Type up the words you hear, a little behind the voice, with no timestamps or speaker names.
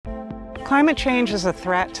Climate change is a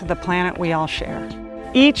threat to the planet we all share.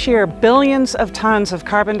 Each year, billions of tons of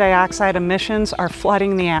carbon dioxide emissions are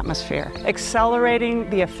flooding the atmosphere, accelerating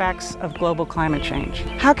the effects of global climate change.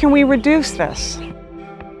 How can we reduce this?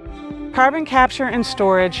 Carbon capture and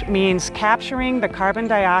storage means capturing the carbon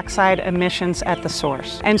dioxide emissions at the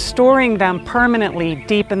source and storing them permanently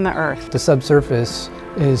deep in the earth. The subsurface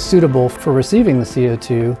is suitable for receiving the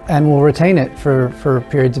CO2 and will retain it for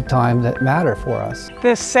periods of time that matter for us.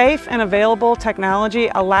 This safe and available technology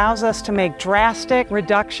allows us to make drastic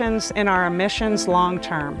reductions in our emissions long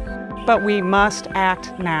term. But we must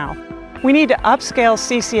act now. We need to upscale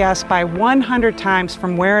CCS by 100 times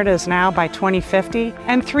from where it is now by 2050,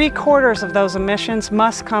 and 3/4 of those emissions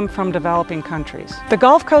must come from developing countries. The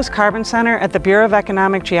Gulf Coast Carbon Center at the Bureau of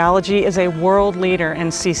Economic Geology is a world leader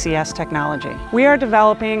in CCS technology. We are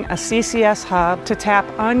developing a CCS hub to tap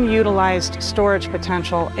unutilized storage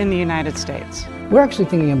potential in the United States. We're actually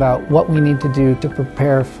thinking about what we need to do to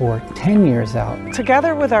prepare for 10 years out.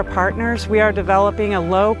 Together with our partners, we are developing a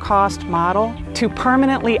low-cost model to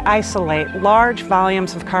permanently isolate large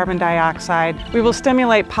volumes of carbon dioxide. We will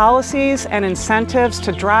stimulate policies and incentives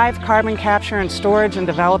to drive carbon capture and storage in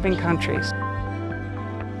developing countries.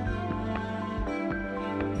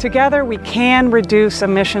 Together, we can reduce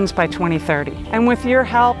emissions by 2030. And with your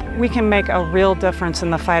help, we can make a real difference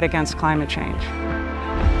in the fight against climate change.